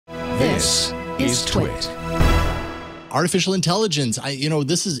This is TWiT. Artificial intelligence.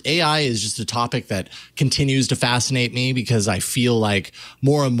 AI is just a topic that continues to fascinate me because I feel like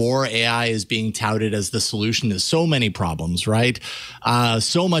more and more AI is being touted as the solution to so many problems, right?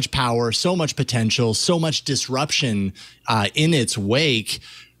 So much power, so much potential, so much disruption in its wake.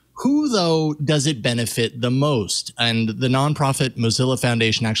 Who, though, does it benefit the most? And the nonprofit Mozilla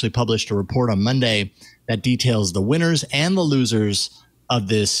Foundation actually published a report on Monday that details the winners and the losers of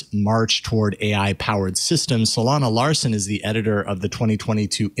this march toward AI-powered systems. Solana Larsen is the editor of the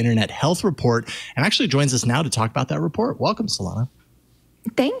 2022 Internet Health Report and actually joins us now to talk about that report. Welcome, Solana.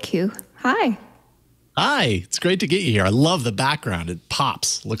 Thank you. Hi. Hi. It's great to get you here. I love the background. It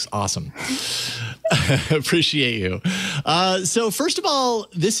pops. Looks awesome. Appreciate you. So first of all,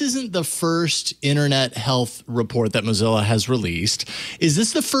 this isn't the first Internet Health Report that Mozilla has released. Is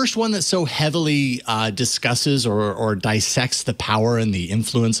this the first one that so heavily discusses or dissects the power and the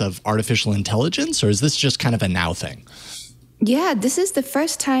influence of artificial intelligence, or is this just kind of a now thing? Yeah, this is the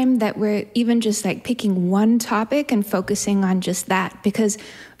first time that we're even just like picking one topic and focusing on just that, because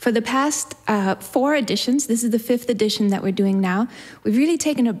for the past 4 editions, this is the 5th edition that we're doing now, we've really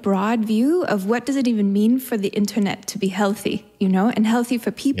taken a broad view of what does it even mean for the internet to be healthy, and healthy for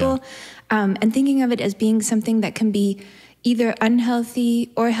people, and thinking of it as being something that can be either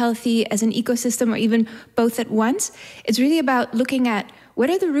unhealthy or healthy as an ecosystem or even both at once. It's really about looking at what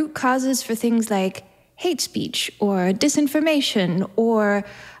are the root causes for things like hate speech or disinformation or,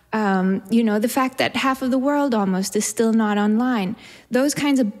 the fact that half of the world almost is still not online. Those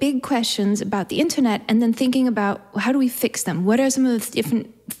kinds of big questions about the internet, and then thinking about how do we fix them? What are some of the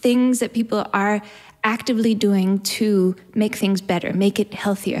different things that people are actively doing to make things better, make it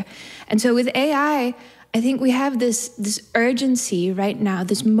healthier? And so with AI, I think we have this urgency right now,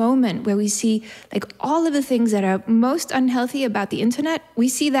 this moment where we see like all of the things that are most unhealthy about the internet, we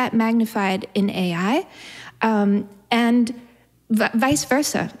see that magnified in AI, and vice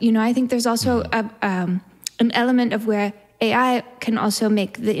versa. I think there's also an element of where AI can also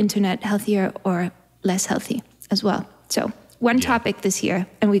make the internet healthier or less healthy as well. So one topic this year,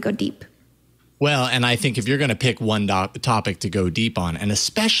 and we go deep. Well, and I think if you're going to pick one topic to go deep on, and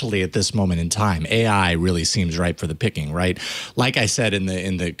especially at this moment in time, AI really seems ripe for the picking, right? Like I said in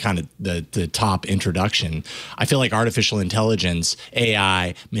the kind of the top introduction, I feel like artificial intelligence,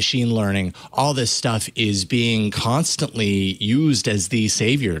 AI, machine learning, all this stuff is being constantly used as the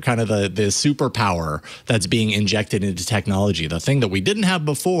savior, kind of the superpower that's being injected into technology, the thing that we didn't have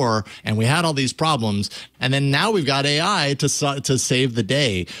before, and we had all these problems, and then now we've got AI to save the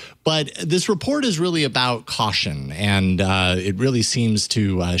day. But this report is really about caution, and it really seems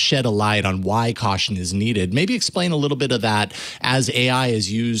to shed a light on why caution is needed. Maybe explain a little bit of that as AI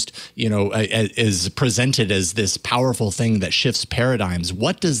is used, is presented as this powerful thing that shifts paradigms.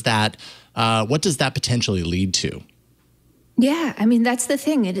 What does that potentially lead to? Yeah, I mean, that's the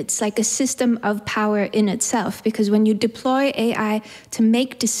thing. It's like a system of power in itself, because when you deploy AI to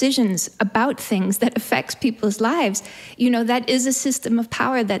make decisions about things that affects people's lives, that is a system of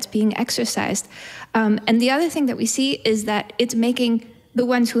power that's being exercised. And the other thing that we see is that it's making the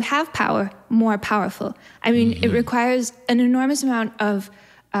ones who have power more powerful. I mean, it requires an enormous amount of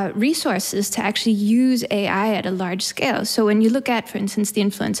resources to actually use AI at a large scale. So when you look at, for instance, the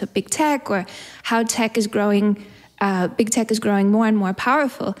influence of big tech or how tech is growing, big tech is growing more and more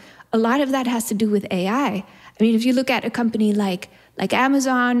powerful, a lot of that has to do with AI. I mean, if you look at a company like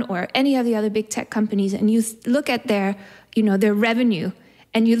Amazon or any of the other big tech companies, and you look at their revenue,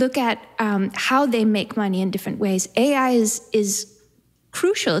 and you look at how they make money in different ways, AI is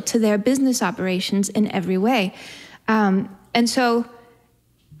crucial to their business operations in every way. And so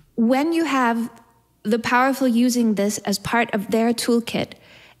when you have the powerful using this as part of their toolkit,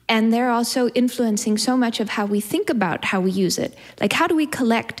 and they're also influencing so much of how we think about how we use it. Like, how do we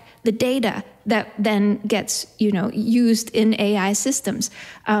collect the data that then gets, used in AI systems?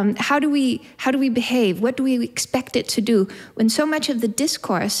 How do we behave? What do we expect it to do? When so much of the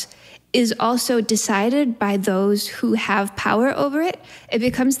discourse is also decided by those who have power over it, it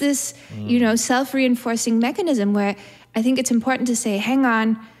becomes this, self-reinforcing mechanism where I think it's important to say, hang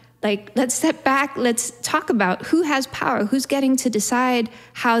on, let's step back, let's talk about who has power, who's getting to decide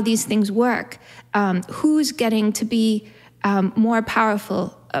how these things work, who's getting to be more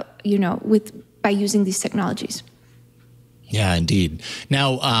powerful, by using these technologies. Yeah, indeed.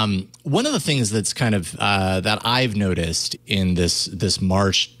 Now, one of the things that's kind of that I've noticed in this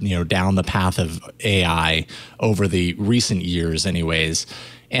march, down the path of AI over the recent years, anyways,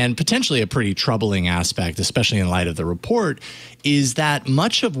 and potentially a pretty troubling aspect, especially in light of the report, is that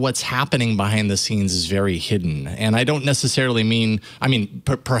much of what's happening behind the scenes is very hidden. And I don't necessarily mean,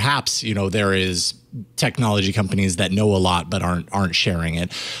 perhaps, there is technology companies that know a lot but aren't sharing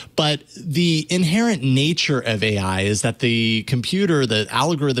it. But the inherent nature of AI is that the computer, the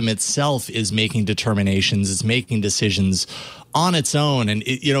algorithm itself, is making determinations, it's making decisions on its own. And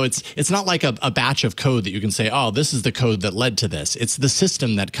it's not like a batch of code that you can say, oh, this is the code that led to this. It's the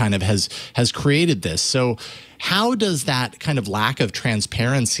system that kind of has created this. So how does that kind of lack of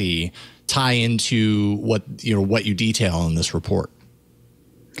transparency tie into what you detail in this report?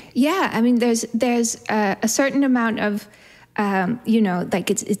 Yeah, I mean, there's a certain amount of, like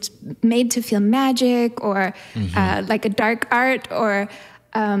it's made to feel magic or like a dark art, or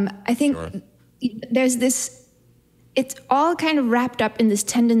I think there's this. It's all kind of wrapped up in this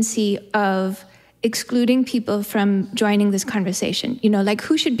tendency of excluding people from joining this conversation. Like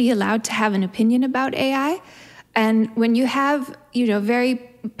who should be allowed to have an opinion about AI? And when you have, very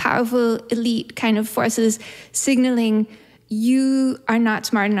powerful elite kind of forces signaling you are not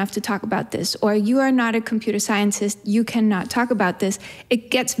smart enough to talk about this, or you are not a computer scientist, you cannot talk about this, it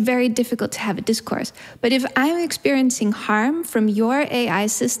gets very difficult to have a discourse. But if I'm experiencing harm from your AI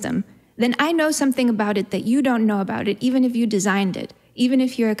system, then I know something about it that you don't know about it, even if you designed it, even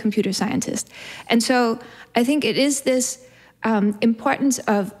if you're a computer scientist. And so I think it is this importance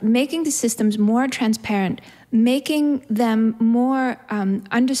of making the systems more transparent, making them more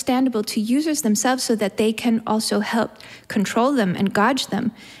understandable to users themselves so that they can also help control them and gauge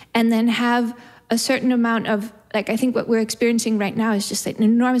them, and then have a certain amount of, like, I think what we're experiencing right now is just like an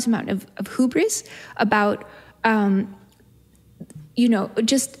enormous amount of hubris about,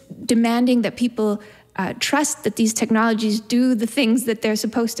 just demanding that people trust that these technologies do the things that they're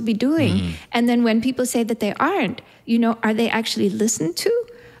supposed to be doing. And then when people say that they aren't, are they actually listened to?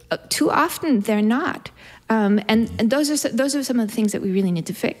 Too often they're not. And those are some of the things that we really need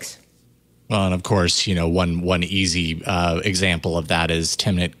to fix. Well, and of course, one easy example of that is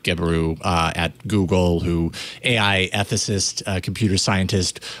Timnit Gebru at Google, who AI ethicist, computer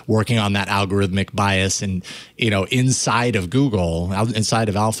scientist, working on that algorithmic bias, and inside of Google, inside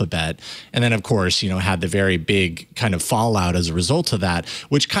of Alphabet, and then of course, had the very big kind of fallout as a result of that,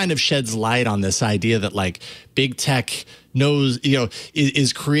 which kind of sheds light on this idea that like big tech knows,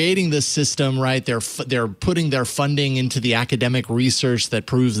 is creating this system, right? They're putting their funding into the academic research that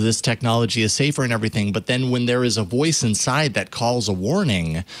proves this technology is safer and everything. But then when there is a voice inside that calls a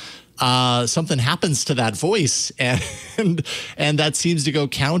warning, something happens to that voice, and that seems to go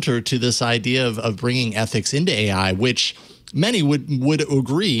counter to this idea of bringing ethics into AI, which many would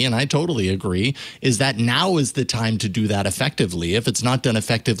agree, and I totally agree, is that now is the time to do that effectively. If it's not done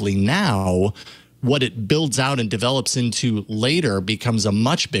effectively now, what it builds out and develops into later becomes a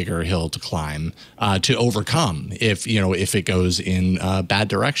much bigger hill to climb, to overcome if it goes in bad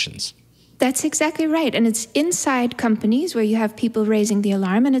directions. That's exactly right. And it's inside companies where you have people raising the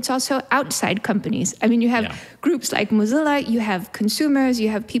alarm, and it's also outside companies. I mean, you have groups like Mozilla, you have consumers, you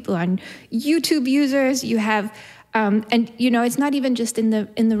have people on YouTube users, you have, it's not even just in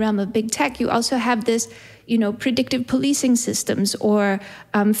the realm of big tech. You also have this, predictive policing systems or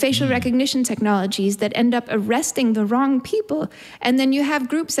facial recognition technologies that end up arresting the wrong people. And then you have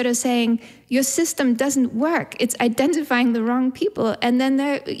groups that are saying, your system doesn't work. It's identifying the wrong people. And then,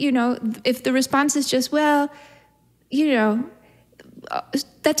 if the response is just, well,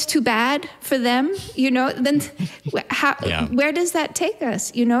 that's too bad for them, then where does that take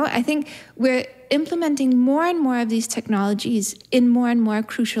us? I think we're implementing more and more of these technologies in more and more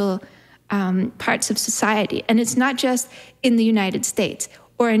crucial parts of society. And it's not just in the United States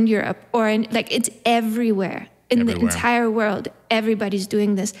or in Europe or it's everywhere. In the entire world, everybody's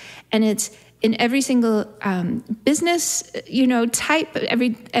doing this. And it's in every single business, type,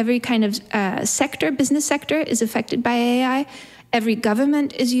 every kind of sector, business sector is affected by AI. Every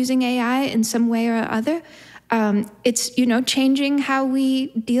government is using AI in some way or other. It's, changing how we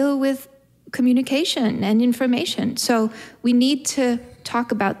deal with communication and information. So we need to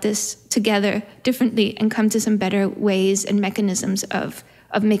talk about this together differently and come to some better ways and mechanisms of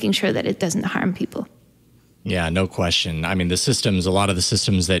making sure that it doesn't harm people. Yeah, no question. I mean, a lot of the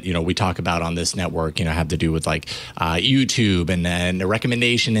systems that, we talk about on this network, have to do with like YouTube and the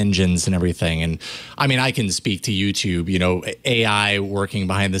recommendation engines and everything. And I mean, I can speak to YouTube, AI working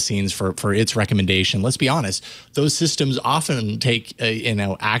behind the scenes for its recommendation. Let's be honest, those systems often take,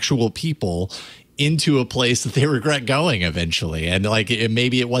 actual people into a place that they regret going eventually. And like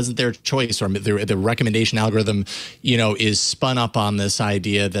maybe it wasn't their choice, or the recommendation algorithm, is spun up on this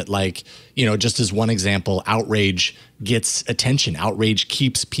idea that, like, just as one example, outrage gets attention. Outrage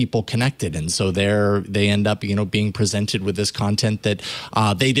keeps people connected. And so they end up, being presented with this content that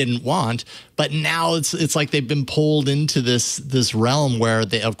they didn't want. But now it's like they've been pulled into this realm where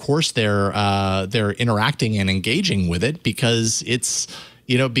they're interacting and engaging with it because it's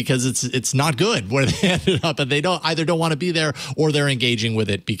not good where they ended up, and they don't want to be there, or they're engaging with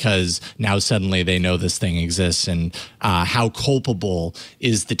it because now suddenly they know this thing exists. And how culpable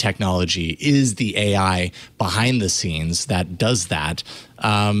is the technology, is the AI behind the scenes that does that?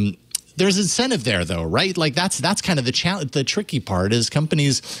 There's incentive there, though, right? Like that's kind of the challenge. The tricky part is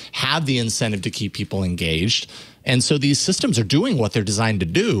companies have the incentive to keep people engaged, and so these systems are doing what they're designed to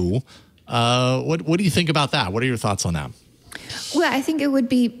do. What do you think about that? What are your thoughts on that? Well, I think it would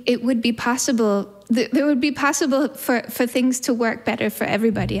be possible. There would be possible for things to work better for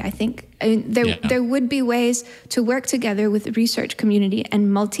everybody. I think there would be ways to work together with the research community and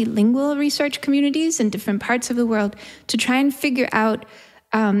multilingual research communities in different parts of the world to try and figure out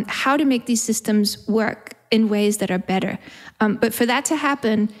how to make these systems work in ways that are better. But for that to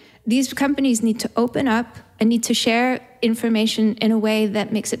happen, these companies need to open up and need to share information in a way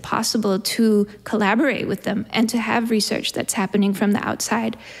that makes it possible to collaborate with them and to have research that's happening from the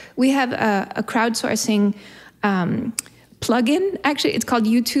outside. We have a crowdsourcing plugin. Actually, it's called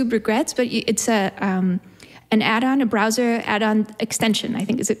YouTube Regrets, but it's an add-on, a browser add-on extension. I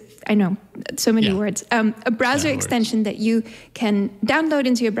think I know, so many words. A browser extension that you can download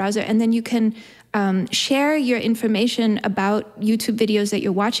into your browser, and then you can share your information about YouTube videos that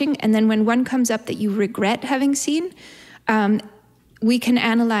you're watching. And then when one comes up that you regret having seen, we can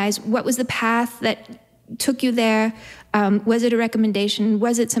analyze what was the path that took you there. Was it a recommendation?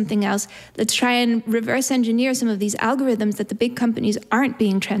 Was it something else? Let's try and reverse engineer some of these algorithms that the big companies aren't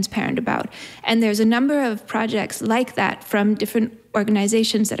being transparent about. And there's a number of projects like that from different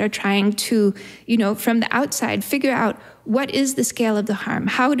organizations that are trying to, from the outside, figure out what is the scale of the harm?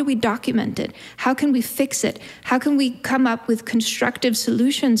 How do we document it? How can we fix it? How can we come up with constructive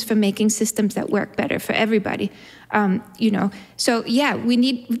solutions for making systems that work better for everybody? So yeah,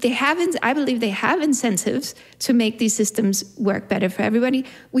 I believe they have incentives to make these systems work better for everybody.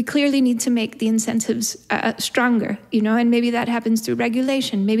 We clearly need to make the incentives stronger, and maybe that happens through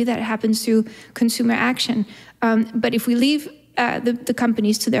regulation. Maybe that happens through consumer action. But if we leave the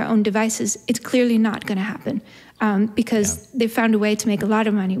companies to their own devices, it's clearly not going to happen because they found a way to make a lot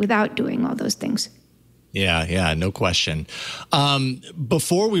of money without doing all those things. Yeah, no question.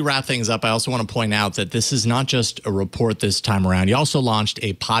 Before we wrap things up, I also want to point out that this is not just a report this time around. You also launched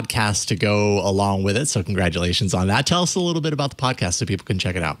a podcast to go along with it, so congratulations on that. Tell us a little bit about the podcast so people can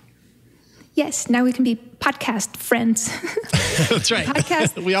check it out. Yes, now we can be podcast friends. That's right.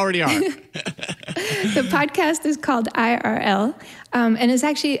 We already are. The podcast is called IRL, and it's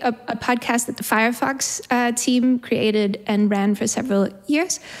actually a podcast that the Firefox team created and ran for several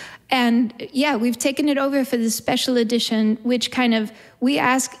years. And yeah, we've taken it over for this special edition, which we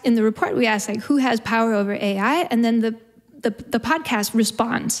ask in the report, like, who has power over AI? And then the podcast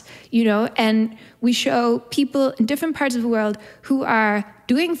responds, and we show people in different parts of the world who are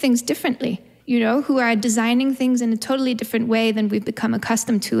doing things differently, who are designing things in a totally different way than we've become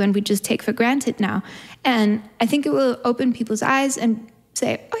accustomed to and we just take for granted now. And I think it will open people's eyes and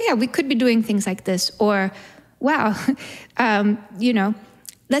say, oh yeah, we could be doing things like this, or wow,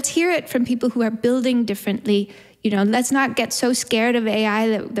 let's hear it from people who are building differently. Let's not get so scared of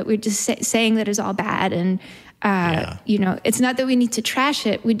AI that we're just saying that it's all bad. And, it's not that we need to trash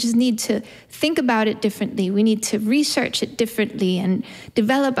it. We just need to think about it differently. We need to research it differently and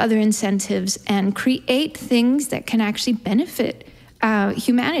develop other incentives and create things that can actually benefit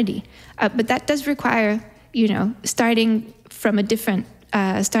humanity. But that does require, starting from a different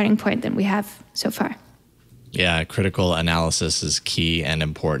starting point than we have so far. Yeah, critical analysis is key and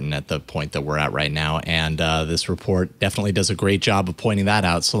important at the point that we're at right now. And this report definitely does a great job of pointing that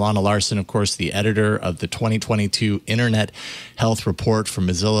out. Solana Larsen, of course, the editor of the 2022 Internet Health Report from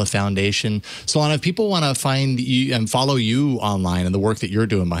Mozilla Foundation. Solana, if people want to find you and follow you online and the work that you're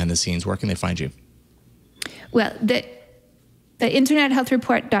doing behind the scenes, where can they find you? Well, the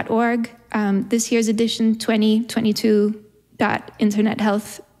internethealthreport.org, this year's edition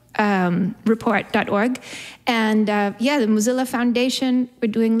 2022.internethealth report.org. And the Mozilla Foundation,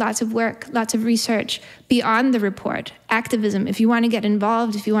 we're doing lots of work, lots of research beyond the report, activism. If you want to get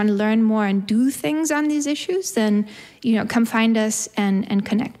involved, if you want to learn more and do things on these issues, then, come find us and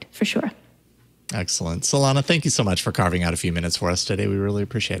connect for sure. Excellent. Solana, thank you so much for carving out a few minutes for us today. We really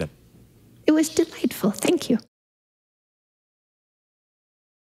appreciate it. It was delightful. Thank you.